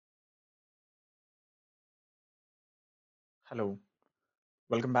Hello,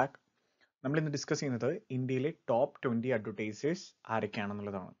 welcome back. നമ്മൾ ഇന്ന് discuss ചെയ്യുന്നത് ഇന്ത്യയിലെ ടോപ്പ് 20 അഡ്വർടൈസേഴ്സ്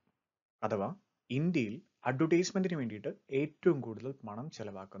ആരൊക്കെയാണെന്നുള്ളതാണ്. അഥവാ ഇന്ത്യയിൽ അഡ്വർടൈസ്മെന്റിന് വേണ്ടിയിട്ട് ഏറ്റവും കൂടുതൽ പണം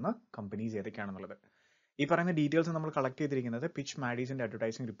ചെലവാക്കുന്ന കമ്പനീസ് ഏതൊക്കെയാണെന്നുള്ളത്. ഈ പറയുന്ന ഡീറ്റെയിൽസ് നമ്മൾ കളക്ട് ചെയ്തിരിക്കുന്നത് പിച്ച് മാഡീസിന്റെ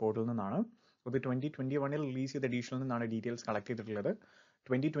അഡ്വർടൈസിംഗ് റിപ്പോർട്ടിൽ നിന്നാണ്. ഇത് 2021 റിലീസ് ചെയ്ത എഡീഷനിൽ നിന്നാണ് ഡീറ്റെയിൽസ് കളക്ട് ചെയ്തിട്ടുള്ളത്.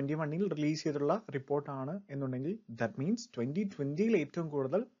 2021 റിലീസ് ചെയ്തിട്ടുള്ള റിപ്പോർട്ടാണ് എന്നുണ്ടെങ്കിൽ ദാറ്റ് മീൻസ് 2020 ഏറ്റവും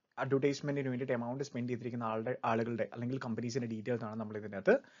കൂടുതൽ അഡ്വർടൈസ്മെന്റിന് വേണ്ടിയിട്ട് എമൗണ്ട് സ്പെൻഡ് ചെയ്തിരിക്കുന്ന ആളുകളുടെ അല്ലെങ്കിൽ കമ്പനീസിന്റെ ഡീറ്റെയിൽസ് ആണ് നമ്മൾ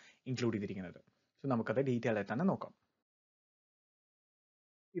ഇതിനകത്ത് ഇൻക്ലൂഡ് ചെയ്തിരിക്കുന്നത്. സോ നമുക്കത് ഡീറ്റെയിൽ ആയിട്ട് തന്നെ നോക്കാം.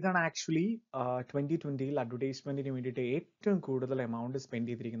 ഇതാണ് ആക്ച്വലി 2020 അഡ്വർടൈസ്മെന്റിന് വേണ്ടിയിട്ട് ഏറ്റവും കൂടുതൽ എമൗണ്ട് സ്പെൻഡ്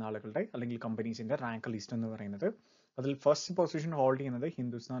ചെയ്തിരിക്കുന്ന ആളുകളുടെ അല്ലെങ്കിൽ കമ്പനീസിന്റെ റാങ്ക് ലിസ്റ്റ് എന്ന് പറയുന്നത്. അതിൽ ഫസ്റ്റ് പൊസിഷൻ ഹോൾഡ് ചെയ്യുന്നത്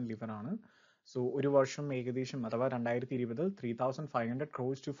ഹിന്ദുസ്ഥാൻ ലിവർ ആണ്. സോ ഒരു വർഷം ഏകദേശം അഥവാ 2020 3,500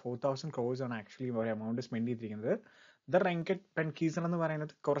 crores to 4,000 crores ആണ് ആക്ച്വലി ഒരു എമൗണ്ട് സ്പെൻഡ് ചെയ്തിരിക്കുന്നത്. ദ റെങ്കറ്റ് പെൻകീസർ എന്ന്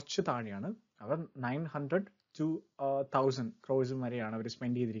പറയുന്നത് കുറച്ച് താഴെയാണ്. അവർ 900 to 1,000 crores വരെയാണ് അവർ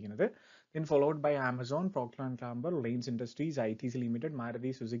സ്പെൻഡ് ചെയ്തിരിക്കുന്നത്. Then followed by Amazon, Procter & Gamble, Reliance Industries, ITC Limited,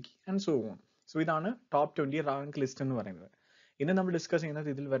 Maruti Suzuki and so on. So ഇതാണ് ടോപ്പ് 20 റാങ്ക് ലിസ്റ്റ് എന്ന് പറയുന്നത്. ഇന്ന് നമ്മൾ ഡിസ്കസ് ചെയ്യുന്നത്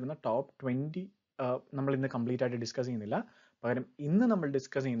ഇതിൽ വരുന്ന ടോപ്പ് 20 നമ്മൾ ഇന്ന് കംപ്ലീറ്റ് ആയിട്ട് ഡിസ്കസ് ചെയ്യുന്നില്ല. പകരം ഇന്ന് നമ്മൾ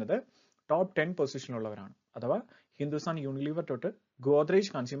ഡിസ്കസ് ചെയ്യുന്നത് ടോപ്പ് 10 പൊസിഷനിലുള്ളവരാണ്. അഥവാ ഹിന്ദുസ്ഥാൻ യൂണിലിവർ തൊട്ട് ഗോദ്രേജ്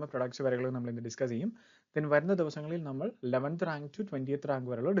കൺസ്യൂമർ പ്രൊഡക്ട്സ് വരെയുള്ള നമ്മൾ ഇന്ന് ഡിസ്കസ് ചെയ്യും. ദെൻ വരുന്ന ദിവസങ്ങളിൽ നമ്മൾ 11th rank to 20th rank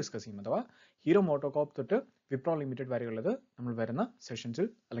വരെയുള്ള ഡിസ്കസ് ചെയ്യും. അഥവാ ഹീറോ മോട്ടോകോപ്പ് തൊട്ട് വിപ്രോ ലിമിറ്റഡ് വരെയുള്ളത് നമ്മൾ വരുന്ന സെഷൻസിൽ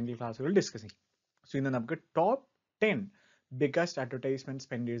അല്ലെങ്കിൽ ക്ലാസ്സുകളിൽ ഡിസ്കസ് ചെയ്യും. സോ ഇന്ന് നമുക്ക് ടോപ്പ് 10 ബിഗസ്റ്റ് അഡ്വർടൈസ്മെന്റ്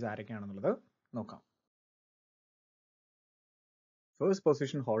സ്പെൻഡേഴ്സ് ആരൊക്കെയാണെന്നുള്ളത് നോക്കാം. ഫസ്റ്റ്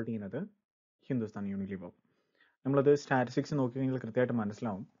പൊസിഷൻ ഹോൾഡ് ചെയ്യുന്നത് ഹിന്ദുസ്ഥാൻ യൂണിലിവർ. നമ്മളത് സ്റ്റാറ്റിസ്റ്റിക്സ് നോക്കിക്കഴിഞ്ഞാൽ കൃത്യമായിട്ട്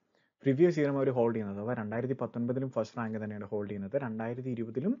മനസ്സിലാവും. പ്രീവിയസ് ഇയറും അവർ ഹോൾഡ് ചെയ്യുന്നത് അഥവാ 2019 ഫസ്റ്റ് റാങ്ക് തന്നെയാണ് ഹോൾഡ് ചെയ്യുന്നത്.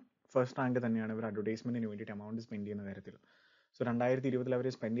 2020 ഫസ്റ്റ് റാങ്ക് തന്നെയാണ് ഇവർ അഡ്വർടൈസ്മെന്റിന് വേണ്ടിയിട്ട് എമൗണ്ട് സ്പെൻഡ് ചെയ്യുന്ന കാര്യത്തിൽ. സോ 2020 അവർ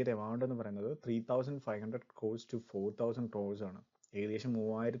സ്പെൻഡ് ചെയ്ത എമൗണ്ട് എന്ന് പറയുന്നത് 3,500 crores to 4,000 crores ആണ്. ഏകദേശം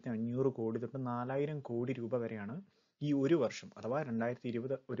 3,500 കോടി തൊട്ട് 4,000 കോടി രൂപ വരെയാണ് ഈ ഒരു വർഷം അഥവാ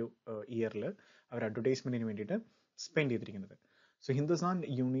 2020 ഒരു ഇയറിൽ അവർ അഡ്വർടൈസ്മെന്റിന് വേണ്ടിയിട്ട് സ്പെൻഡ് ചെയ്തിരിക്കുന്നത്. So Hindustan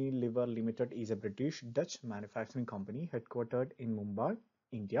Unilever Limited is a British Dutch manufacturing company headquartered in Mumbai,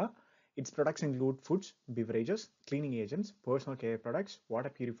 India. Its products include foods, beverages, cleaning agents, personal care products,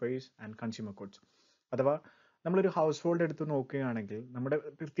 water purifiers and consumer goods. അഥവാ നമ്മളൊരു ഹൗസ് ഹോൾഡ് എടുത്ത് നോക്കുകയാണെങ്കിൽ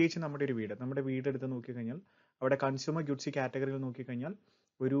പ്രത്യേകിച്ച് നമ്മുടെ വീട് എടുത്ത് നോക്കിക്കഴിഞ്ഞാൽ അവിടെ കൺസ്യൂമർ ഗുഡ്സ് കാറ്റഗറിയിൽ നോക്കിക്കഴിഞ്ഞാൽ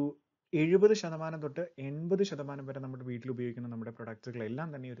ഒരു 70% തൊട്ട് 80% വരെ നമ്മുടെ വീട്ടിൽ ഉപയോഗിക്കുന്ന നമ്മുടെ പ്രൊഡക്ട്സുകളെല്ലാം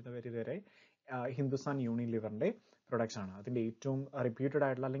തന്നെ ഒരു പരിധി വരെ ഹിന്ദുസ്ഥാൻ യൂണിലിവറിന്റെ പ്രൊഡക്ട്സ് ആണ്. അതിന്റെ ഏറ്റവും റെപ്യൂട്ടഡ്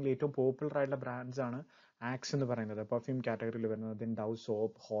ആയിട്ടുള്ള അല്ലെങ്കിൽ ഏറ്റവും പോപ്പുലർ ആയിട്ടുള്ള ബ്രാൻഡ്സ് ആണ് ആക്സ് എന്ന് പറയുന്നത്, പെർഫ്യൂം കാറ്റഗറിയിൽ വരുന്നത്. ദെൻ ഡവ്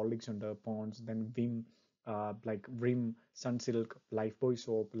സോപ്പ്, ഹോർലിക്സ് ഉണ്ട്, Ponce, then Vim, like Vim, Sunsilk, life boy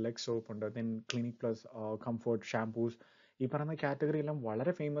soap, leg soap ഉണ്ട്, then clinic plus, comfort, shampoos. ഈ പറയുന്ന കാറ്റഗറി എല്ലാം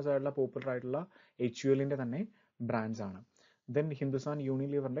വളരെ ഫേമസ് ആയിട്ടുള്ള പോപ്പുലർ ആയിട്ടുള്ള HULന്റെ തന്നെ ബ്രാൻഡ്സ് ആണ്. ദെൻ ഹിന്ദുസ്ഥാൻ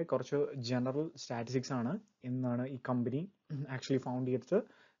യൂണിലിവറിന്റെ കുറച്ച് ജനറൽ സ്റ്റാറ്റിസ്റ്റിക്സ് ആണ് എന്നാണ് ഈ കമ്പനി ആക്ച്വലി ഫൗണ്ട് ചെയ്തത്.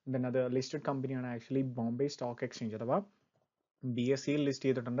 ദെൻ അത് ലിസ്റ്റഡ് കമ്പനിയാണ് ആക്ച്വലി ബോംബെ സ്റ്റോക്ക് എക്സ്ചേഞ്ച് അഥവാ BSEയിൽ ലിസ്റ്റ്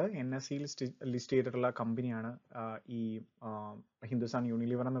ചെയ്തിട്ടുണ്ട്. NSEയിൽ ലിസ്റ്റ് ചെയ്തിട്ടുള്ള കമ്പനിയാണ് ഈ ഹിന്ദുസ്ഥാൻ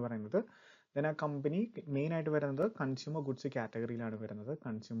യൂണിലിവർ എന്ന് പറയുന്നത്. ദെൻ ആ കമ്പനി മെയിൻ ആയിട്ട് വരുന്നത് കൺസ്യൂമർ ഗുഡ്സ് കാറ്റഗറിയിലാണ് വരുന്നത്,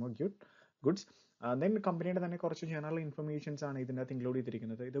 കൺസ്യൂമർ ഗുഡ്സ്. ദെൻ കമ്പനിയുടെ തന്നെ കുറച്ച് ജനറൽ ഇൻഫർമേഷൻസ് ആണ് ഇതിൻ്റെ അകത്ത് ഇൻക്ലൂഡ്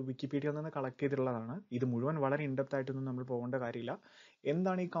ചെയ്തിരിക്കുന്നത്. ഇത് വിക്കിപീഡിയയിൽ നിന്ന് കളക്ട് ചെയ്തിട്ടുള്ളതാണ്. ഇത് മുഴുവൻ വളരെ ഇൻഡെപ്ത് ആയിട്ടൊന്നും നമ്മൾ പോകേണ്ട കാര്യമില്ല.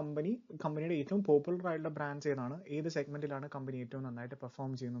 എന്താണ് ഈ കമ്പനിയുടെ ഏറ്റവും പോപ്പുലർ ആയിട്ടുള്ള ബ്രാൻഡ്സ് ഏതാണ്, ഏത് സെഗ്മെന്റിലാണ് കമ്പനി ഏറ്റവും നന്നായിട്ട്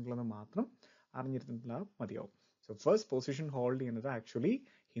പെർഫോം ചെയ്യുന്നുള്ളത് മാത്രം അറിഞ്ഞിരുന്നാൽ മതിയാവും. സോ ഫസ്റ്റ് പൊസിഷൻ ഹോൾഡ് ചെയ്യുന്നത് ആക്ച്വലി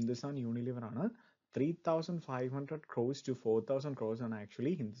ഹിന്ദുസ്ഥാൻ യൂണിലിവർ ആണ്. 3,500 crores to 4,000 crores ആണ്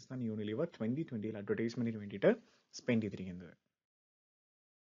ആക്ച്വലി ഹിന്ദുസ്ഥാൻ യൂണിലിവർ 2020 അഡ്വർടൈസ്മെന്റിന് വേണ്ടിയിട്ട് സ്പെൻഡ് ചെയ്തിരിക്കുന്നത്.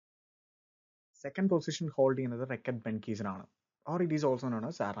 സെക്കൻഡ് പൊസിഷൻ ഹോൾഡ് ചെയ്യുന്നത് റെക്കറ്റ് ബെൻകീസർ ആണ്, or it is also known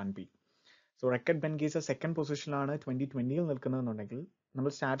as R&B. So റെക്കറ്റ് ബെൻകീസർ second പൊസിഷനിലാണ് 2020 നിൽക്കുന്നതെന്നുണ്ടെങ്കിൽ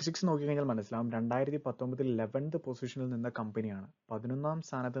നമ്മൾ സ്റ്റാറ്റിസ്റ്റിക്സ് നോക്കിക്കഴിഞ്ഞാൽ മനസ്സിലാവും 2019 11th പൊസിഷനിൽ നിന്ന കമ്പനിയാണ്. 11ാം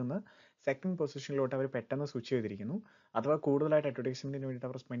സ്ഥാനത്ത് നിന്ന് സെക്കൻഡ് പൊസിഷനിലോട്ട് അവർ പെട്ടെന്ന് സ്വിച്ച് ചെയ്തിരിക്കുന്നു. അഥവാ കൂടുതലായിട്ട് അഡ്വർടൈസ്മെന്റിന് വേണ്ടിയിട്ട്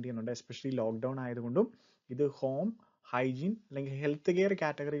അവർ സ്പെൻഡ് ചെയ്യുന്നുണ്ട്. എസ്പെഷ്യലി ലോക്ക്ഡൌൺ ആയതുകൊണ്ടും ഇത് ഹോം ഹൈജീൻ അല്ലെങ്കിൽ ഹെൽത്ത് കെയർ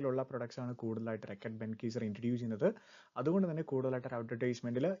കാറ്റഗറിയിലുള്ള പ്രൊഡക്ട്സ് ആണ് കൂടുതലായിട്ട് റെക്കറ്റ് ബെൻകീസർ ഇൻട്രൊഡ്യൂസ് ചെയ്യുന്നത്. അതുകൊണ്ട് തന്നെ കൂടുതലായിട്ട്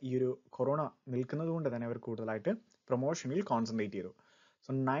അഡ്വർടൈസ്മെന്റിൽ ഈ ഒരു കൊറോണ നിൽക്കുന്നത് കൊണ്ട് തന്നെ അവർ കൂടുതലായിട്ട് പ്രൊമോഷനിൽ കോൺസെൻട്രേറ്റ് ചെയ്തു.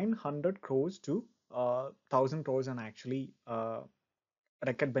 So 900 crores to 1,000 crores ആണ് ആക്ച്വലി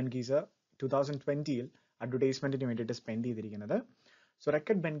റെക്കറ്റ് ബെൻകീസർ 2020 അഡ്വർടൈസ്മെന്റിന് വേണ്ടിയിട്ട് സ്പെൻഡ് ചെയ്തിരിക്കുന്നത്. So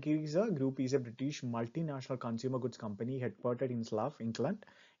Reckitt Benckiser Group is a British multinational consumer goods company headquartered in Slough, England.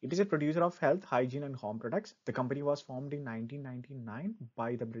 It is a producer of health, hygiene and home products. The company was formed in 1999 by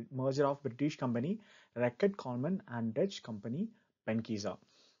the merger of British company Reckitt Coleman and Dutch company Benckiser.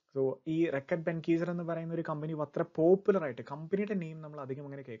 So ഈ റെക്കറ്റ് ബെൻകീസർ എന്ന് പറയുന്ന ഒരു company അത്ര popular ആയിട്ട്, കമ്പനിയുടെ name നമ്മൾ അധികം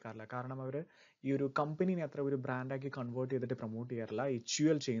അങ്ങനെ കേൾക്കാറില്ല. കാരണം അവർ ഈ ഒരു കമ്പനീനെ അത്ര ഒരു ബ്രാൻഡാക്കി കൺവേർട്ട് ചെയ്തിട്ട് പ്രൊമോട്ട് ചെയ്യാറില്ല.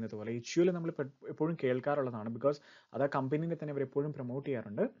 HUL ചെയ്യുന്നത് പോലെ. HUL നമ്മൾ എപ്പോഴും കേൾക്കാറുള്ളതാണ്, ബിക്കോസ് അത് ആ കമ്പനീനെ തന്നെ അവർ എപ്പോഴും പ്രൊമോട്ട്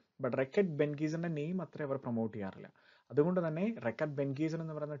ചെയ്യാറുണ്ട്. ബട്ട് റെക്കറ്റ് ബെൻകീസറിന്റെ നെയിം അത്ര അവർ പ്രൊമോട്ട് ചെയ്യാറില്ല. അതുകൊണ്ട് തന്നെ റെക്കറ്റ് ബെൻകീസർ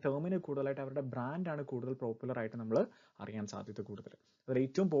എന്ന് പറയുന്ന ടേമിന് കൂടുതലായിട്ട് അവരുടെ ബ്രാൻഡാണ് കൂടുതൽ പോപ്പുലർ ആയിട്ട് നമ്മൾ അറിയാൻ സാധ്യത കൂടുതൽ. അതിൽ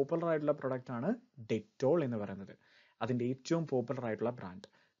ഏറ്റവും പോപ്പുലർ ആയിട്ടുള്ള പ്രൊഡക്റ്റ് ആണ് ഡെറ്റോൾ എന്ന് പറയുന്നത്. അതിന്റെ ഏറ്റവും പോപ്പുലർ ആയിട്ടുള്ള ബ്രാൻഡ്.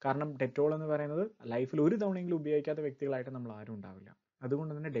 കാരണം ഡെറ്റോൾ എന്ന് പറയുന്നത് ലൈഫിൽ ഒരു തവണയെങ്കിലും ഉപയോഗിക്കാത്ത വ്യക്തികളായിട്ട് നമ്മൾ ആരും ഉണ്ടാവില്ല.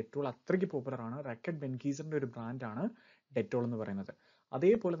 അതുകൊണ്ട് തന്നെ ഡെറ്റോൾ അത്രയ്ക്ക് പോപ്പുലർ ആണ്. റെക്കറ്റ് ബെൻകീസറിന്റെ ഒരു ബ്രാൻഡാണ് ഡെറ്റോൾ എന്ന് പറയുന്നത്.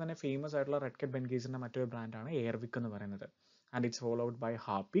 അതേപോലെ തന്നെ ഫേമസ് ആയിട്ടുള്ള റെക്കറ്റ് ബെൻകീസറിന്റെ മറ്റൊരു ബ്രാൻഡാണ് എയർവിക് എന്ന് പറയുന്നത്. And it's followed by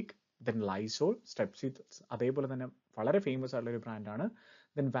Harpic, then Lizol, സ്റ്റെപ്സിത്. അതേപോലെ തന്നെ വളരെ ഫേമസ് ആയിട്ടുള്ള ഒരു ബ്രാൻഡാണ്.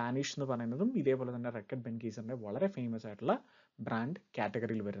 ദെൻ വാനിഷ് എന്ന് പറയുന്നതും ഇതേപോലെ തന്നെ റെക്കറ്റ് ബെൻകീസറിന്റെ വളരെ ഫേമസ് ആയിട്ടുള്ള ബ്രാൻഡ്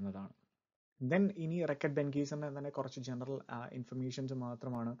കാറ്റഗറിയിൽ വരുന്നതാണ്. ദെൻ ഇനി റെക്കറ്റ് ബെൻകീസറിന്റെ തന്നെ കുറച്ച് ജനറൽ ഇൻഫർമേഷൻസ്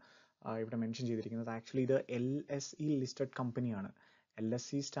മാത്രമാണ് ഇവിടെ മെൻഷൻ ചെയ്തിരിക്കുന്നത്. ആക്ച്വലി ഇത് LSE ലിസ്റ്റഡ് കമ്പനിയാണ്.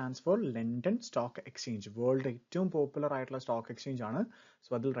 LSE stands for London stock exchange. World ഏറ്റവും പോപ്പുലർ ആയിട്ടുള്ള സ്റ്റോക്ക് എക്സ്ചേഞ്ച് ആണ്.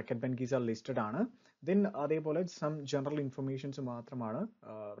 സോ അതിൽ റെക്കറ്റ് ബെൻകീസർ ലിസ്റ്റഡ് ആണ്. ദെൻ അതേപോലെ സം ജനറൽ ഇൻഫർമേഷൻസ് മാത്രമാണ്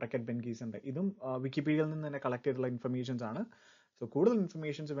റെക്കറ്റ് ബെൻകീസറിന്റെ. ഇതും വിക്കിപീഡിയയിൽ നിന്ന് തന്നെ കളക്ട് ചെയ്തിട്ടുള്ള ഇൻഫർമേഷൻസ് ആണ്. സോ കൂടുതൽ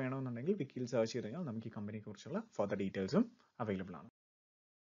ഇൻഫർമേഷൻസ് വേണമെന്നുണ്ടെങ്കിൽ വിക്കിയിൽ സെർച്ച് ചെയ്ത് കഴിഞ്ഞാൽ നമുക്ക് ഈ കമ്പനിയെ കുറിച്ചുള്ള ഫർദർ ഡീറ്റെയിൽസും അവൈലബിൾ ആണ്.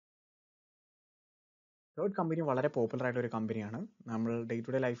 തേർഡ് കമ്പനി വളരെ പോപ്പുലർ ആയിട്ടുള്ള ഒരു കമ്പനിയാണ്. നമ്മൾ ഡേ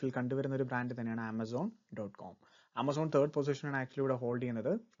ടു ഡേ ലൈഫിൽ കണ്ടുവരുന്ന ഒരു ബ്രാൻഡ് തന്നെയാണ് Amazon.com. ആമസോൺ തേർഡ് പൊസിഷനാണ് ആക്ച്വലി ഇവിടെ ഹോൾഡ്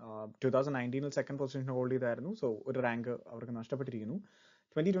ചെയ്യുന്നത്. 2019 സെക്കൻഡ് പൊസിഷൻ ഹോൾഡ് ചെയ്തായിരുന്നു. സോ ഒരു റാങ്ക് അവർക്ക് നഷ്ടപ്പെട്ടിരിക്കുന്നു.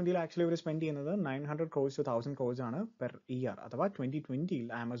 2020 ആക്ച്വലി അവർ സ്പെൻഡ് ചെയ്യുന്നത് 900 crores to 1000 crores ആണ് പെർ ഇയർ. അഥവാ 2020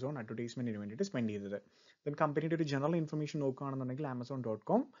 ആമസോൺ അഡ്വർടൈസ്മെന്റിന് വേണ്ടിയിട്ട് സ്പെൻഡ് ചെയ്തത്. ദെൻ കമ്പനിയുടെ ഒരു ജനറൽ ഇൻഫർമേഷൻ നോക്കുകയാണെന്നുണ്ടെങ്കിൽ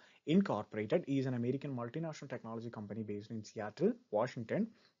Amazon.com Incorporated is an American multinational technology company based in Seattle, Washington,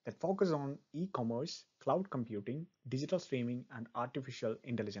 that focus on e-commerce, cloud computing, digital streaming, and artificial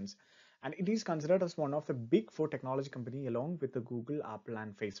intelligence. And it is considered as one of the big four technology company along with the Google, Apple,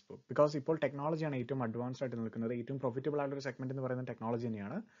 and Facebook. Because ഇപ്പോൾ ടെക്നോളജിയാണ് ഏറ്റവും advanced ആയിട്ട് നിൽക്കുന്നത്. ഏറ്റവും profitable ആയിട്ടുള്ള ഒരു segment എന്ന് പറയുന്നത് technology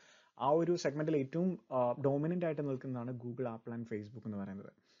തന്നെയാണ്. ആ ഒരു സെഗ്മെന്റിൽ ഏറ്റവും ഡോമിനന്റ് ആയിട്ട് നിൽക്കുന്നതാണ് ഗൂഗിൾ, ആപ്പിൾ, ആൻഡ് ഫേസ്ബുക്ക് എന്ന്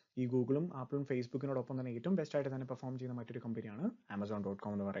പറയുന്നത്. ഈ ഗൂഗിളും ആപ്പിളും ഫേസ്ബുക്കിനോടൊപ്പം തന്നെ ഏറ്റവും ബെസ്റ്റ് ആയിട്ട് തന്നെ പെർഫോം ചെയ്യുന്ന മറ്റൊരു കമ്പനിയാണ്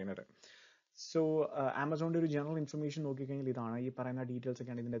Amazon.com എന്ന് പറയുന്നത്. സോ ആമസോണിന്റെ ഒരു ജനറൽ ഇൻഫർമേഷൻ നോക്കിക്കഴിഞ്ഞാൽ ഇതാണ്. ഈ പറയുന്ന ഡീറ്റെയിൽസ്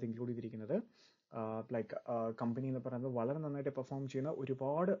ഒക്കെയാണ് ഇതിൻ്റെ അകത്ത് ഇൻക്ലൂഡ് ചെയ്തിരിക്കുന്നത്. ലൈക്ക് കമ്പനി എന്ന് പറയുന്നത് വളരെ നന്നായിട്ട് പെർഫോം ചെയ്യുന്ന,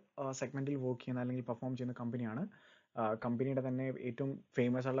 ഒരുപാട് സെഗ്മെന്റിൽ വർക്ക് ചെയ്യുന്ന അല്ലെങ്കിൽ പെർഫോം ചെയ്യുന്ന കമ്പനിയാണ്. കമ്പനിയുടെ തന്നെ ഏറ്റവും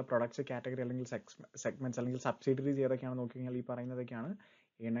ഫേമസ് ആയിട്ടുള്ള പ്രൊഡക്ട്സ് കാറ്റഗറി അല്ലെങ്കിൽ സെഗ്മെന്റ്സ് അല്ലെങ്കിൽ സബ്സിഡറീസ് ഏതൊക്കെയാണെന്ന് നോക്കിക്കഴിഞ്ഞാൽ ഈ പറയുന്നതൊക്കെയാണ്.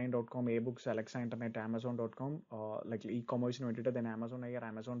 A9.com, eBooks, Alexa Internet, Amazon.com, like e-commerce വേണ്ടിയിട്ട്, then Amazon Air,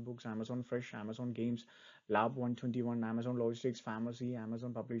 Amazon Books, Amazon Fresh, Amazon Games, Lab 121, Amazon Logistics, Pharmacy,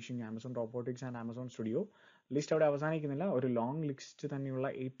 Amazon Publishing, Amazon Robotics, and Amazon Studio. List അവിടെ അവസാനിക്കുന്നില്ല. ഒരു long list തന്നെയുള്ള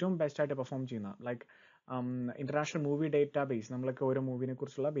ഏറ്റവും best ആയിട്ട് perform ചെയ്യുന്ന, like international movie data base, നമ്മളൊക്കെ ഓരോ മൂവിനെ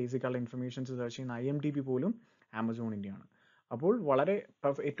കുറിച്ചുള്ള ബേസിക് ആയിട്ടുള്ള ഇൻഫർമേഷൻസ് സെർച്ച് ചെയ്യുന്ന IMDb പോലും ആമസോണിൻ്റെയാണ്. അപ്പോൾ വളരെ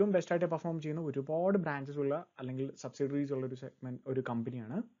ഏറ്റവും ബെസ്റ്റ് ആയിട്ട് പെർഫോം ചെയ്യുന്ന ഒരുപാട് ബ്രാഞ്ചസ് ഉള്ള അല്ലെങ്കിൽ സബ്സിഡറീസ് ഉള്ള ഒരു സെഗ്മെന്റ്, ഒരു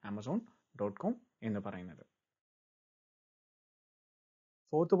കമ്പനിയാണ് Amazon.com എന്ന് പറയുന്നത്.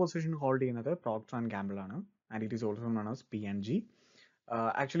 ഫോർത്ത് പൊസിഷൻ ഹോൾഡ് ചെയ്യുന്നത് Procter & Gamble ആണ്. And it is also known as P&G.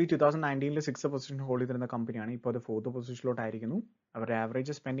 Actually 2019 six position hold ചെയ്തിരുന്ന കമ്പനിയാണ്. ഇപ്പോൾ അത് ഫോർത്ത് പൊസിഷനിലോട്ടായിരിക്കുന്നു. അവരുടെ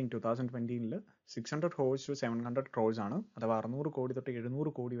average spending 2020 600 crores to 700 crores ആണ്. അഥവാ 600 കോടി തൊട്ട്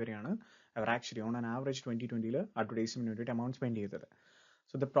 700 കോടി വരെയാണ് അവർ ആക്ച്വലി ഓൺ ആൻ ആവറേജ് 2020 അഡ്വർടൈസ്മെന്റിന് വേണ്ടിയിട്ട് എമൗണ്ട് സ്പെൻഡ് ചെയ്തത്.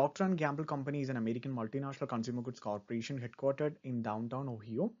 So the Procter & Gamble company is an American multinational consumer goods corporation headquartered in downtown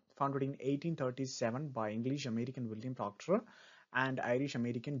Ohio, founded in 1837 by English American William Procter and Irish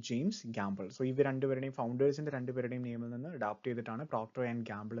American James Gamble. So ഇവർ രണ്ടുപേരുടെയും ഫൗണ്ടേഴ്സിന്റെ രണ്ടുപേരുടെയും നെയിമിൽ നിന്ന് adapt ചെയ്തിട്ടാണ് Procter &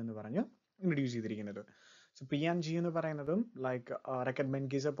 Gamble എന്ന് പറഞ്ഞ് introduce ചെയ്തിരിക്കുന്നത്. So P&G എന്ന് പറയുന്നതും ലൈക്ക് റെക്കറ്റ്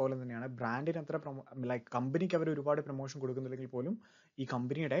ബെൻകീസർ പോലെ തന്നെയാണ്. ബ്രാൻഡിന് അത്ര ലൈക്ക് കമ്പനിക്ക് അവർ ഒരുപാട് പ്രൊമോഷൻ കൊടുക്കുന്നില്ലെങ്കിൽ പോലും ഈ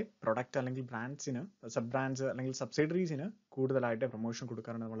കമ്പനിയുടെ പ്രൊഡക്റ്റ് അല്ലെങ്കിൽ ബ്രാൻഡ്സിന്, സബ് ബ്രാൻഡ്സ് അല്ലെങ്കിൽ സബ്സിഡറീസിന് കൂടുതലായിട്ട് പ്രൊമോഷൻ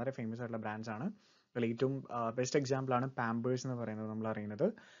കൊടുക്കാറുണ്ട്. വളരെ ഫേമസ് ആയിട്ടുള്ള ബ്രാൻഡ്സ് ആണ്. അതിൽ ഏറ്റവും ബെസ്റ്റ് എക്സാമ്പിൾ ആണ് പാമ്പേഴ്സ് എന്ന് പറയുന്നത് നമ്മൾ അറിയുന്നത്.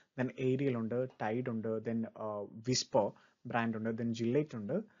 ദെൻ ഏരിയൽ ഉണ്ട്, ടൈഡ് ഉണ്ട്, ദെൻ വിസ്പർ ബ്രാൻഡ് ഉണ്ട്, ദെൻ ജില്ലേറ്റ്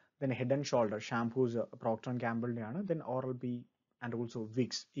ഉണ്ട്, then head and shoulder shampoos Procter & Gamble ആണ്, then oral B and also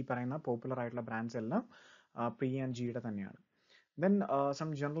Vicks. ഈ പറയുന്ന പോപ്പുലർ ആയിട്ടുള്ള ബ്രാൻഡ്സ് എല്ലാം P&Gയുടെ തന്നെയാണ്. ദെൻ സം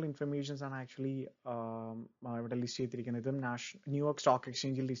ജനറൽ ഇൻഫർമേഷൻസ് ആണ് ആക്ച്വലി ഇവിടെ ലിസ്റ്റ് ചെയ്തിരിക്കുന്നത്. ഇതും ന്യൂയോർക്ക് സ്റ്റോക്ക്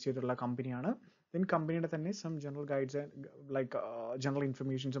എക്സ്ചേഞ്ചിൽ ലിസ്റ്റ് ചെയ്തിട്ടുള്ള കമ്പനിയാണ്. ദെൻ കമ്പനിയുടെ തന്നെ some general guides like general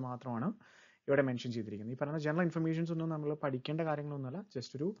informations മാത്രമാണ് ഇവിടെ മെൻഷൻ ചെയ്തിരിക്കുന്നത്. ഈ പറയുന്ന ജനറൽ ഇൻഫർമേഷൻസ് ഒന്നും നമ്മൾ പഠിക്കേണ്ട കാര്യങ്ങളൊന്നുമല്ല,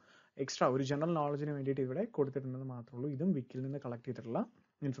 ജസ്റ്റ് ഒരു എക്സ്ട്രാ ഒരു ജനറൽ നോളജിന് വേണ്ടിയിട്ട് ഇവിടെ കൊടുത്തിട്ടുണ്ടെന്ന് മാത്രമേ ഉള്ളൂ. ഇതും വിക്കിൽ നിന്ന് കളക്ട് ചെയ്തിട്ടുള്ള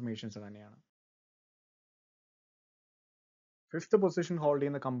ഇൻഫർമേഷൻസ് തന്നെയാണ്. ഫിഫ്ത്ത് പൊസിഷൻ ഹോൾഡ്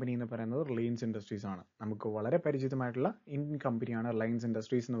ചെയ്യുന്ന കമ്പനി എന്ന് പറയുന്നത് റിലയൻസ് ഇൻഡസ്ട്രീസ് ആണ്. നമുക്ക് വളരെ പരിചിതമായിട്ടുള്ള ഇന്ത്യൻ കമ്പനിയാണ് റിലയൻസ്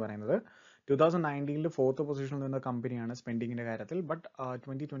ഇൻഡസ്ട്രീസ് എന്ന് പറയുന്നത്. 2019 ഫോർത്ത് പൊസിഷനിൽ നിന്ന കമ്പനിയാണ് സ്പെൻഡിങ്ങിന്റെ കാര്യത്തിൽ. But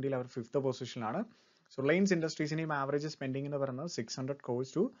 2020 our fifth പൊസിഷനിലാണ്. So Reliance ഇൻഡസ്ട്രീസിന്റെയും average spending എന്ന് പറയുന്നത് 600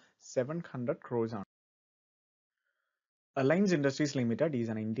 crores to 700 crores ആണ്. Reliance Industries Limited is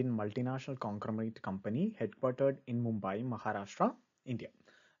an Indian multinational conglomerate company headquartered in Mumbai, Maharashtra, India.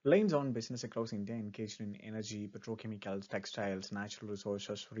 Reliance owns business across India engaged in energy, petrochemicals, textiles, natural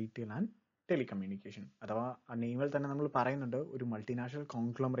resources, retail and telecommunication. അഥവാ ആ നെയിമിൽ തന്നെ നമ്മൾ പറയുന്നുണ്ട് ഒരു multinational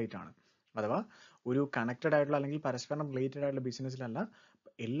conglomerate ആണ്. അഥവാ ഒരു connected ആയിട്ടുള്ള അല്ലെങ്കിൽ പരസ്പരം റിലേറ്റഡ് ആയിട്ടുള്ള ബിസിനസ്സിലല്ല,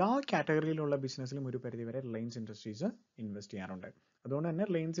 എല്ലാ കാറ്റഗറിയിലുള്ള ബിസിനസ്സിലും ഒരു പരിധിവരെ റിലയൻസ് ഇൻഡസ്ട്രീസ് ഇൻവെസ്റ്റ് ചെയ്യാറുണ്ട്. അതുകൊണ്ട് തന്നെ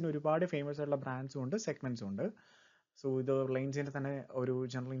റിലയൻസിന് ഒരുപാട് ഫേമസ് ആയിട്ടുള്ള ബ്രാൻഡ്സും ഉണ്ട്, സെഗ്മെന്റ്സും ഉണ്ട്. സോ ഇത് റിലയൻസിന്റെ തന്നെ ഒരു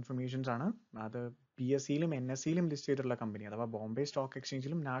ജനറൽ ഇൻഫർമേഷൻസ് ആണ്. അത് PSEയിലും NSEയിലും ലിസ്റ്റ് ചെയ്തിട്ടുള്ള കമ്പനി, അഥവാ Bombay stock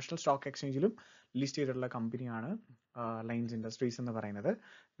എക്സ്ചേഞ്ചിലും national stock എക്സ്ചേഞ്ചിലും list ചെയ്തിട്ടുള്ള കമ്പനിയാണ് റിലയൻസ് ഇൻഡസ്ട്രീസ് എന്ന് പറയുന്നത്.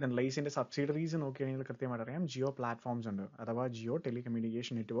 ദെൻ റിലയൻസിന്റെ സബ്സിഡറീസ് നോക്കുകയാണെങ്കിൽ കൃത്യമായിട്ട് അറിയാം, ജിയോ പ്ലാറ്റ്ഫോംസ് ഉണ്ട്, അഥവാ Jio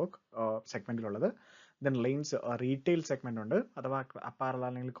telecommunication network സെഗ്മെന്റിലുള്ളത്. Then Reliance retail segment ഉണ്ട്, അഥവാ അപ്പാരൽ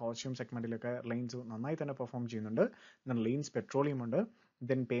അല്ലെങ്കിൽ കോസ്റ്റ്യൂം സെഗ്മെന്റിലൊക്കെ റിലയൻസ് നന്നായി തന്നെ പെർഫോം ചെയ്യുന്നുണ്ട്. ദെൻ റിലയൻസ് പെട്രോളിയം ഉണ്ട്.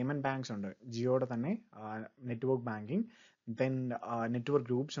 ദെൻ പേയ്മെന്റ് ബാങ്ക്സ് ഉണ്ട്, ജിയോയുടെ തന്നെ network banking. Then network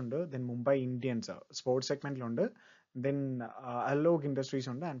groups ഉണ്ട്. Then Mumbai Indians sports സെഗ്മെന്റിലുണ്ട്. Then Alok industries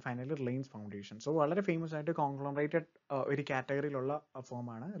ഉണ്ട്. And finally Reliance foundation. So വളരെ ഫേമസ് ആയിട്ട് കോൺഗ്ലോമറേറ്റഡ് ഒരു കാറ്റഗറിയിലുള്ള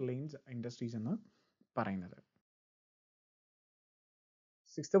ഫോമാണ് റിലയൻസ് ഇൻഡസ്ട്രീസ് എന്ന് പറയുന്നത്.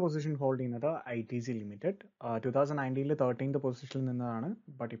 സിക്സ്ത് പൊസിഷൻ ഹോൾഡ് ചെയ്യുന്നത് ITC ലിമിറ്റഡ്. 2019 13th പൊസിഷനിൽ നിന്നതാണ്,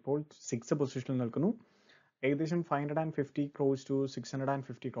 ബട്ട് ഇപ്പോൾ സിക്സ്ത് പൊസിഷനിൽ നിൽക്കുന്നു. ഏകദേശം 550 crores to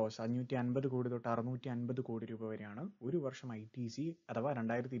 650 crores, 550 കോടി തൊട്ട് 650 കോടി രൂപ വരെയാണ് ഒരു വർഷം ITC അഥവാ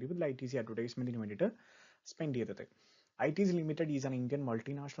 2020 ITC അഡ്വർടൈസ്മെന്റിന് വേണ്ടിയിട്ട് സ്പെൻഡ് ചെയ്തത്. ITC Limited is an Indian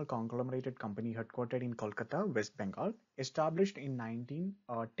multinational conglomerated company headquartered in Kolkata, West Bengal, established in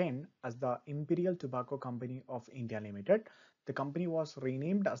 1910 as the Imperial Tobacco Company of India Limited. The company was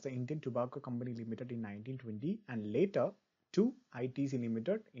renamed as the Indian Tobacco Company Limited in 1920 and later to ITC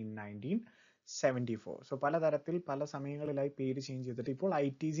Limited in 1974. So പലതരത്തിൽ പല സമയങ്ങളിലായി പേര് change ചെയ്തിട്ട് ഇപ്പോൾ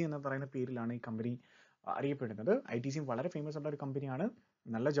ITC എന്ന് പറയുന്ന പേരിലാണ് ഈ company അറിയപ്പെടുന്നത്. ITC വളരെ ഫേമസ് ഉള്ള ഒരു കമ്പനിയാണ്.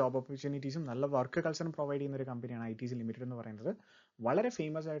 നല്ല ജോബ് ഓപ്പർച്യൂണിറ്റീസും നല്ല വർക്ക് കൾച്ചറും പ്രൊവൈഡ് ചെയ്യുന്ന ഒരു കമ്പനിയാണ് ITC ലിമിറ്റഡ് എന്ന് പറയുന്നത്. വളരെ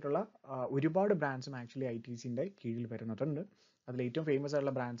ഫേമസ് ആയിട്ടുള്ള ഒരുപാട് ബ്രാൻഡ്സും ആക്ച്വലി ITCന്റെ കീഴിൽ വരുന്നുണ്ട്. അതിൽ ഏറ്റവും ഫേമസ്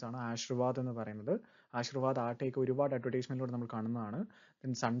ആയിട്ടുള്ള ബ്രാൻഡ്സ് ആണ് ആശീർവാദ് എന്ന് പറയുന്നത്. ആശീർവാദ് ആട്ടയൊക്കെ ഒരുപാട് അഡ്വർടൈസ്മെന്റിലൂടെ നമ്മൾ കാണുന്നതാണ്.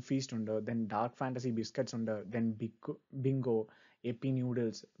 ദെൻ സൺഫീസ്റ്റ് ഉണ്ട്. ദെൻ ഡാർക്ക് ഫാന്റസി ബിസ്ക്കറ്റ്സ് ഉണ്ട്. Then Bingo, എപ്പി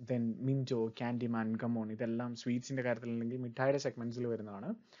noodles, then Minto, കാൻഡിമാൻ, ഗമോൺ, ഇതെല്ലാം സ്വീറ്റ്സിന്റെ കാര്യത്തിൽ അല്ലെങ്കിൽ മിഠായിയുടെ സെഗ്മെന്റ്സിൽ വരുന്നതാണ്.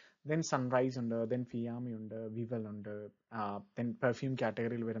 ദെൻ സൺറൈസ് ഉണ്ട്. ദെൻ ഫിയാമി ഉണ്ട്. വിവൽ ഉണ്ട്. ദെൻ പെർഫ്യൂം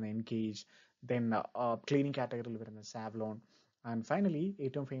കാറ്റഗറിയിൽ വരുന്ന എൻകേജ്. ദെൻ ക്ലീനിങ് കാറ്റഗറിയിൽ വരുന്ന സാവ്ലോൺ. ആൻഡ് ഫൈനലി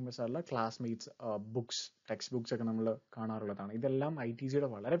ഏറ്റവും ഫേമസ് ആയിട്ടുള്ള ക്ലാസ്മേറ്റ്സ് ബുക്സ്, ടെക്സ്റ്റ് ബുക്സ് ഒക്കെ നമ്മൾ കാണാറുള്ളതാണ്. ഇതെല്ലാം ITCയുടെ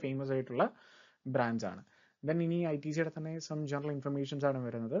വളരെ ഫേമസ് ആയിട്ടുള്ള ബ്രാൻഡ്സ് ആണ്. ദെൻ ഇനി ITCയുടെ തന്നെ സം ജനറൽ ഇൻഫർമേഷൻസ് ആണ്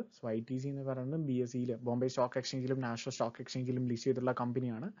വരുന്നത്. സോ ITC എന്ന് പറയുന്നത് BSEയിൽ Bombay stock എക്സ്ചേഞ്ചിലും national stock എക്സ്ചേഞ്ചിലും list ചെയ്തിട്ടുള്ള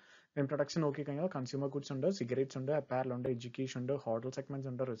കമ്പനിയാണ്. ദെൻ പ്രൊഡക്ഷൻ നോക്കിക്കഴിഞ്ഞാൽ കൺസ്യൂമർ ഗുഡ്സ് ഉണ്ട്, സിഗരറ്റ്സ് ഉണ്ട്, അപ്പാരൽ ഉണ്ട്, എഡ്യൂക്കേഷൻ ഉണ്ട്, ഹോട്ടൽ സെഗ്മെന്റ്സ്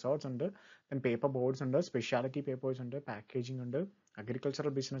ഉണ്ട്, റിസോർട്ട്സ് ഉണ്ട്, ദെൻ പേപ്പർ ബോർഡ്സ് ഉണ്ട്, സ്പെഷ്യാലിറ്റി പേപ്പേഴ്സ് ഉണ്ട്, പാക്കേജിംഗ് ഉണ്ട്,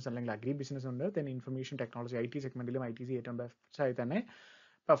 അഗ്രികൾച്ചറൽ ബിസിനസ് അല്ലെങ്കിൽ അഗ്രി ബിസിനസ് ഉണ്ട്, then information technology IT സെഗ്മെന്റിലും ITC ഏറ്റവും ബെസ്റ്റ് ആയി തന്നെ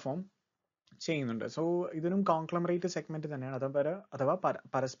പെർഫോം ചെയ്യുന്നുണ്ട്. സോ ഇതിനും കോൺഗ്ലോമറേറ്റ് സെഗ്മെന്റ് തന്നെയാണ്. അഥവാ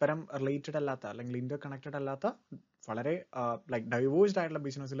പരസ്പരം റിലേറ്റഡ് അല്ലാത്ത അല്ലെങ്കിൽ ഇന്റർ കണക്റ്റഡ് അല്ലാത്ത വളരെ ലൈക്ക് ഡൈവേഴ്സ്ഡ് ആയിട്ടുള്ള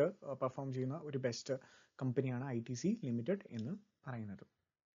ബിസിനസ്സിൽ പെർഫോം ചെയ്യുന്ന ഒരു ബെസ്റ്റ് കമ്പനിയാണ് ITC ലിമിറ്റഡ് എന്ന് പറയുന്നത്.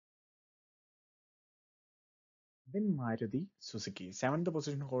 Then Maruti Suzuki. Seventh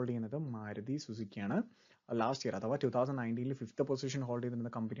position hold ചെയ്യുന്നത് മാരുതി സുസുക്കിയാണ്. ലാസ്റ്റ് ഇയർ അഥവാ 2019 ഫിഫ്ത്ത് പൊസിഷൻ ഹോൾഡ്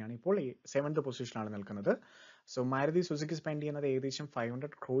ചെയ്തിരുന്ന കമ്പനിയാണ് ഇപ്പോൾ സെവൻത് പൊസിഷനിലാണ് നിൽക്കുന്നത്. സോ മാരുതി സുസുക്കി സ്പെൻഡ് ചെയ്യുന്നത് ഏകദേശം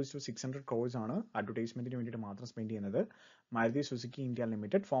 500 crores to 600 crores ആണ് അഡ്വർടൈസ്മെന്റിന് വേണ്ടിയിട്ട് മാത്രം സ്പെൻഡ് ചെയ്യുന്നത്. Maruti Suzuki India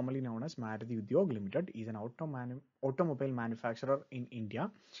limited, formally known as Maruti Udyog Limited, is an automobile manufacturer in India.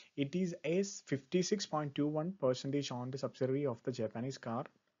 It is a 56.21% owned subsidiary of the Japanese car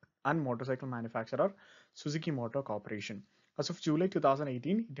and motorcycle manufacturer Suzuki Motor Corporation. As of July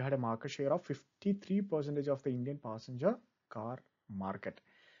 2018, it had a market share of 53% of the Indian passenger car market.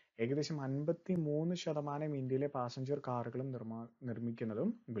 ഏകദേശം 53% ഇന്ത്യയിലെ passenger കാറുകളും നിർമ്മിക്കുന്നതും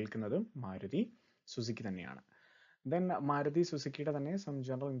വിൽക്കുന്നതും Maruti Suzuki തന്നെയാണ്. Then Maruti സുസുക്കിയുടെ തന്നെ some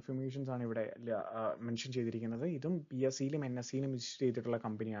general informations ആണ് ഇവിടെ mention ചെയ്തിരിക്കുന്നത്. ഇതും PSEയിലും NSEയിലും list ചെയ്തിട്ടുള്ള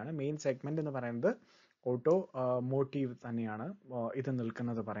കമ്പനിയാണ്. മെയിൻ സെഗ്മെന്റ് എന്ന് പറയുന്നത് ഓട്ടോ മോട്ടീവ് തന്നെയാണ് ഇത്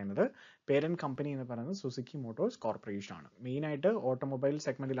നിൽക്കുന്നത് പറയുന്നത്. പേരന്റ് കമ്പനി എന്ന് പറയുന്നത് സുസുക്കി മോട്ടോഴ്സ് കോർപ്പറേഷൻ ആണ്. മെയിൻ ആയിട്ട് ഓട്ടോമൊബൈൽ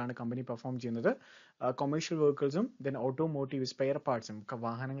സെഗ്മെന്റിലാണ് കമ്പനി പെർഫോം ചെയ്യുന്നത്. കൊമേഴ്ഷ്യൽ വെഹിക്കിൾസും ദെൻ ഓട്ടോമോട്ടീവ് സ്പെയർ പാർട്സും,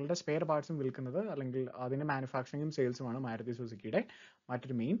 വാഹനങ്ങളുടെ സ്പെയർ പാർട്സും വിൽക്കുന്നത് അല്ലെങ്കിൽ അതിന്റെ മാനുഫാക്ചറിങ്ങും സെയിൽസുമാണ് മാരുതി സുസുക്കിയുടെ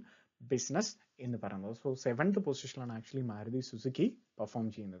മറ്റൊരു മെയിൻ ബിസിനസ് എന്ന് പറയുന്നത്. So 7th പൊസിഷനിലാണ് actually Maruti Suzuki perform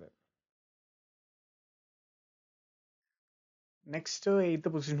ചെയ്യുന്നത്. നെക്സ്റ്റ് 8th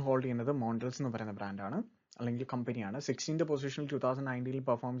പൊസിഷൻ ഹോൾഡ് ചെയ്യുന്നത് മോണ്ടൽസ് എന്ന് പറയുന്ന ബ്രാൻഡാണ് അല്ലെങ്കിൽ കമ്പനിയാണ്. 16th പൊസിഷനിൽ 2019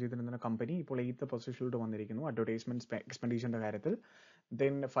 പെർഫോം ചെയ്തിരുന്ന കമ്പനി ഇപ്പോൾ 8th പൊസിഷനിലോട്ട് വന്നിരിക്കുന്നു അഡ്വർടൈസ്മെന്റ് എക്സ്പെൻഡിച്ചറിന്റെ കാര്യത്തിൽ.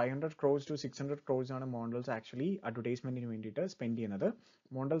 ദെൻ 500 crores to 600 crores ആണ് മോണ്ടൽസ് ആക്ച്വലി അഡ്വർടൈസ്മെന്റിന് വേണ്ടിയിട്ട് സ്പെൻഡ് ചെയ്യുന്നത്.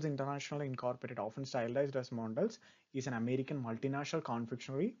 മോണ്ടൽസ് international incorporated, often stylised as മോണ്ടൽസ്, is an American multinational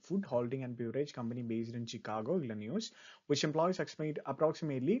confectionery, food holding and beverage company based in Chicago, Illinois, which employs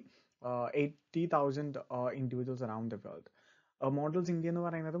approximately 80,000 individuals around the world. Models India എന്ന്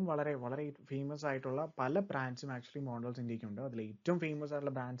പറയുന്നതും വളരെ വളരെ famous ആയിട്ടുള്ള പല ബ്രാൻഡ്സും actually models ഇന്ത്യക്കുണ്ട്. അതിൽ ഏറ്റവും famous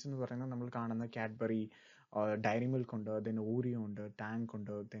ആയിട്ടുള്ള brands എന്ന് പറയുന്നത് നമ്മൾ കാണുന്ന കാഡ്ബറി, ഡയറി മിൽക്ക് ഉണ്ട്, ദെൻ ഓറിയോ ഉണ്ട്, ടാങ്ക്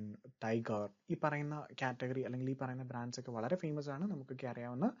ഉണ്ട്, ദെൻ ടൈഗർ. ഈ പറയുന്ന കാറ്റഗറി അല്ലെങ്കിൽ ഈ പറയുന്ന ബ്രാൻഡ്സ് ഒക്കെ വളരെ ഫേമസ് ആണ്, നമുക്കൊക്കെ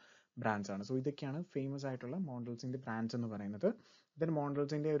അറിയാവുന്ന ബ്രാൻഡ്സ് ആണ്. സോ ഇതൊക്കെയാണ് ഫേമസ് ആയിട്ടുള്ള മോഡൽസിന്റെ ബ്രാൻഡ്സ് എന്ന് പറയുന്നത്. ദെൻ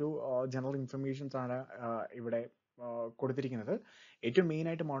മോഡൽസിന്റെ ഒരു ജനറൽ ഇൻഫർമേഷൻസ് ആണ് ഇവിടെ കൊടുത്തിരിക്കുന്നത്. ഏറ്റവും മെയിൻ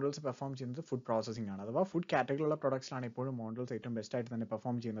ആയിട്ട് മോഡൽസ് പെർഫോം ചെയ്യുന്നത് ഫുഡ് പ്രോസസ്സിംഗ് ആണ്, അഥവാ ഫുഡ് കാറ്റഗറിയിലുള്ള പ്രൊഡക്ട്സിലാണ് എപ്പോഴും മോഡൽസ് ഏറ്റവും ബെസ്റ്റ് ആയിട്ട് തന്നെ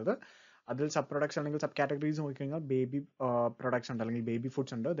പെർഫോം ചെയ്യുന്നത്. അതിൽ സബ് പ്രൊഡക്ട്സ് അല്ലെങ്കിൽ സബ് കാറ്റഗറീസ് നോക്കിക്കഴിഞ്ഞാൽ ബേബി പ്രൊഡക്ട്സ് ഉണ്ട് അല്ലെങ്കിൽ ബേബി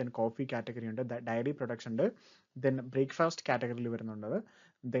ഫുഡ്സ് ഉണ്ട്, ദെൻ കോഫി കാറ്റഗറി ഉണ്ട്, ഡയറി പ്രൊഡക്ട്സ് ഉണ്ട്, ദെൻ ബ്രേക്ക്ഫാസ്റ്റ് കാറ്റഗറിയിൽ വരുന്നുണ്ട്,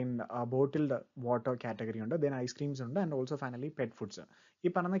 ദെൻ ബോട്ടിൽഡ് വാട്ടർ കാറ്റഗറി ഉണ്ട്, ദെൻ ഐസ്ക്രീംസ് ഉണ്ട്, and also finally pet foods.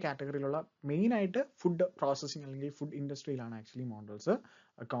 ഈ പറഞ്ഞ കാറ്റഗറിയിലുള്ള മെയിൻ ആയിട്ട് ഫുഡ് പ്രോസസ്സിംഗ് അല്ലെങ്കിൽ ഫുഡ് ഇൻഡസ്ട്രിയിലാണ് ആക്ച്വലി മോഡൽസ്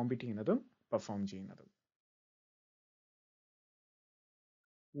കോമ്പീറ്റ് ചെയ്യുന്നതും പെർഫോം ചെയ്യുന്നതും.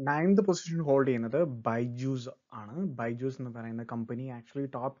 9th പൊസിഷൻ ഹോൾഡ് ചെയ്യുന്നത് ബൈജൂസ് ആണ്. ബൈജൂസ് എന്ന് പറയുന്ന കമ്പനി ആക്ച്വലി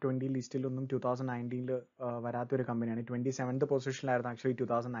ടോപ്പ് 20 ലിസ്റ്റിലൊന്നും 2019 വരാത്തൊരു കമ്പനിയാണ്. 27th പൊസിഷനിലായിരുന്നു ആക്ച്വലി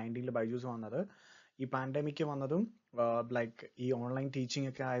 2019 ബൈജൂസ് വന്നത്. ഈ പാൻഡമിക് വന്നതും ലൈക്ക് ഈ ഓൺലൈൻ ടീച്ചിങ്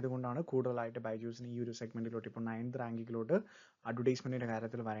ഒക്കെ ആയതുകൊണ്ടാണ് കൂടുതലായിട്ട് ബൈജൂസിന് ഈ ഒരു സെഗ്മെന്റിലോട്ട് ഇപ്പോൾ 9th റാങ്കിലോട്ട് അഡ്വർടൈസ്മെന്റിന്റെ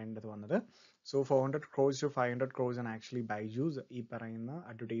കാര്യത്തിൽ വരേണ്ടത് വന്നത്. സോ 400 crores to 500 crores ആണ് ആക്ച്വലി ബൈജൂസ് ഈ പറയുന്ന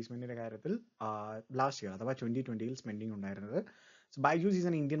അഡ്വർടൈസ്മെന്റിന്റെ കാര്യത്തിൽ ലാസ്റ്റ് ഇയർ അഥവാ 2020 സ്പെൻഡിങ് ഉണ്ടായിരുന്നത്. So Byju's is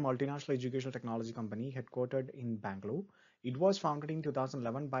an Indian multinational educational technology company headquartered in Bangalore. It was founded in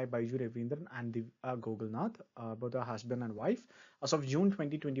 2011 by Baiju Ravindran and Divya Gogulnath, both a husband and wife. As of June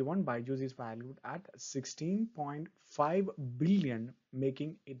 2021, Byju's is valued at 16.5 billion,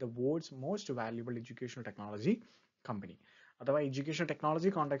 making it the world's most valuable educational technology company. അഥവാ education technology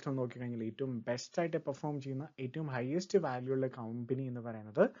contact നോക്കിക്കഴിഞ്ഞാൽ ഏറ്റവും best ആയിട്ട് perform ചെയ്യുന്ന ഏറ്റവും highest value ഉള്ള company എന്ന്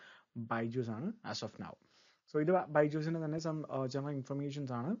പറയുന്നത് ബൈജൂസ് ആണ് ആസ് ഓഫ് നൗ. സോ ഇത് ബൈജൂസിന്റെ തന്നെ സം ജനറൽ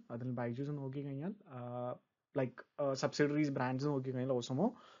ഇൻഫർമേഷൻസ് ആണ്. അതിൽ ബൈജൂസ് നോക്കിക്കഴിഞ്ഞാൽ ലൈക്ക് സബ്സിഡറീസ് ബ്രാൻഡ്സ് നോക്കിക്കഴിഞ്ഞാൽ ഓസമോ,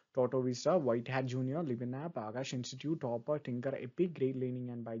 ടോട്ടോ vista, white hat junior, Libin app, Akash institute, topper, tinker, EPIC, great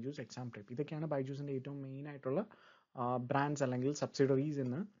learning and Byju's exam prep. ഇതൊക്കെയാണ് ബൈജൂസിന്റെ ഏറ്റവും മെയിൻ ആയിട്ടുള്ള ബ്രാൻഡ്സ് അല്ലെങ്കിൽ സബ്സിഡറീസ്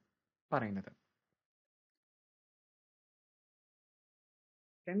എന്ന് പറയുന്നത്.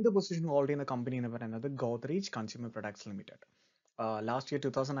 10th പൊസിഷൻ ഹോൾഡ് ചെയ്യുന്ന കമ്പനി എന്ന് പറയുന്നത് Godrej consumer products limited. Last year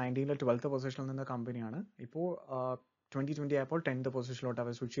 2019 12th പൊസിഷനിൽ നിന്ന കമ്പനിയാണ്. ഇപ്പോൾ 2020 ആയപ്പോൾ 10th പൊസിഷനിലോട്ട്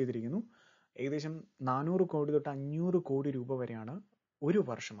അവർ സ്വിച്ച് ചെയ്തിരിക്കുന്നു. ഏകദേശം 400 കോടി തൊട്ട് 500 കോടി രൂപ വരെയാണ് ഒരു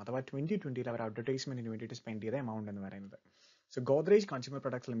വർഷം അഥവാ 2020 അവർ അഡ്വർടൈസ്മെന്റിന് വേണ്ടിയിട്ട് സ്പെൻഡ് ചെയ്ത എമൗണ്ട് എന്ന് പറയുന്നത്. So Godrej consumer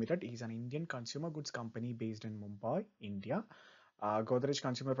products limited is an Indian consumer goods company based in Mumbai, India. Godrej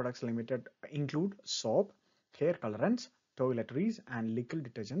Consumer Products Limited include soap, hair colorants, toiletries and liquid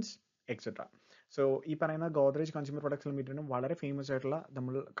detergents, etc. So ഈ പറയുന്ന ഗോദ്രേജ് കൺസ്യൂമർ പ്രൊഡക്ട്സ് ലിമിറ്റഡിനും വളരെ famous ആയിട്ടുള്ള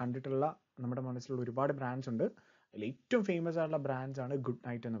നമ്മൾ കണ്ടിട്ടുള്ള നമ്മുടെ മനസ്സിലുള്ള ഒരുപാട് ബ്രാൻഡ്സ് ഉണ്ട്. അതിൽ ഏറ്റവും ഫേമസ് ആയിട്ടുള്ള ബ്രാൻഡ്സ് ആണ് ഗുഡ്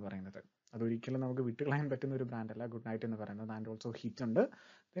നൈറ്റ് എന്ന് പറയുന്നത്. അതൊരിക്കലും നമുക്ക് വിട്ടുകളയാൻ പറ്റുന്ന ഒരു ബ്രാൻഡല്ല ഗുഡ് നൈറ്റ് എന്ന് പറയുന്നത്. ആൻഡ് ഓൾസോ ഹിറ്റ് ഉണ്ട്.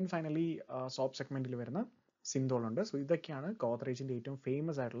 ദെൻ ഫൈനലി സോപ്പ് സെഗ്മെന്റിൽ വരുന്ന സിന്തോൾ ഉണ്ട്. സോ ഇതൊക്കെയാണ് ഗോദ്രേജിന്റെ ഏറ്റവും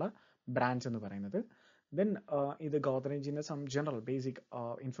ഫേമസ് ആയിട്ടുള്ള ബ്രാൻഡ്സ് എന്ന് പറയുന്നത്. ദെൻ ഇത് ഗോദ്രേജിന്റെ സം ജനറൽ ബേസിക്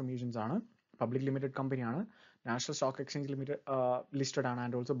ഇൻഫർമേഷൻസ് ആണ്. പബ്ലിക് ലിമിറ്റഡ് കമ്പനിയാണ്, national stock exchange limited listed ആണ്,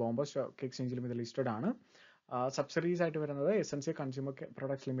 and also Bombay stock exchange limited listed ആണ്. സബ്സിഡീസ് ആയിട്ട് വരുന്നത് essential consumer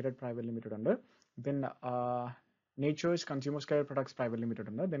products limited private limited ഉണ്ട്. Then natures consumer care products private limited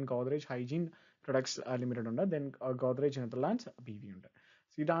ഉണ്ട്. Then Godrej hygiene products limited ഉണ്ട്. Then Godrej Netherlands BV ഉണ്ട്.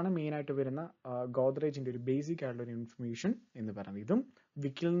 ഇതാണ് main ആയിട്ട് വരുന്ന ഗോദ്രേജിന്റെ ഒരു ബേസിക് ആയിട്ടുള്ള ഒരു ഇൻഫർമേഷൻ എന്ന് പറയുന്നത്. ഇതും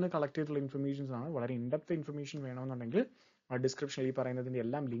വിക്കിൽ നിന്ന് കളക്ട് ചെയ്തിട്ടുള്ള ഇൻഫർമേഷൻസ് ആണ്. വളരെ ഇൻഡെപ്ത് ഇൻഫർമേഷൻ വേണമെന്നുണ്ടെങ്കിൽ ഡിസ്ക്രിപ്ഷനിൽ ഈ പറയുന്നതിന്റെ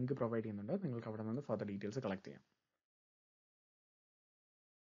എല്ലാം ലിങ്ക് പ്രൊവൈഡ് ചെയ്യുന്നുണ്ട്. നിങ്ങൾക്ക് അവിടെ നിന്ന് ഫർദർ ഡീറ്റെയിൽസ് കളക്ട് ചെയ്യാം.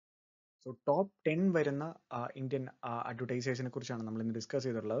 സോ ടോപ്പ് 10 വരുന്ന ഇന്ത്യൻ അഡ്വർടൈസേഴ്സിനെ കുറിച്ചാണ് നമ്മൾ ഇന്ന് ഡിസ്കസ്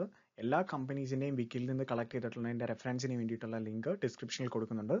ചെയ്തിട്ടുള്ളത്. എല്ലാ കമ്പനീസിന്റെയും വിക്കിൽ നിന്ന് കളക്ട് ചെയ്തിട്ടുള്ളതിന്റെ റെഫറൻസിന് വേണ്ടിയിട്ടുള്ള ലിങ്ക് ഡിസ്ക്രിപ്ഷനിൽ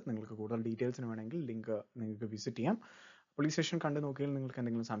കൊടുക്കുന്നുണ്ട്. നിങ്ങൾക്ക് കൂടുതൽ ഡീറ്റെയിൽസിന് വേണമെങ്കിൽ ലിങ്ക് നിങ്ങൾക്ക് വിസിറ്റ് ചെയ്യാം. പോലീസ് സ്റ്റേഷൻ കണ്ടു നോക്കിയാൽ നിങ്ങൾക്ക്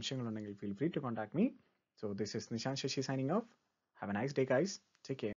എന്തെങ്കിലും സംശയങ്ങളുണ്ടെങ്കിൽ feel free to contact me. So this is Nisanth Sasi signing off. Have a nice day, guys. Take care.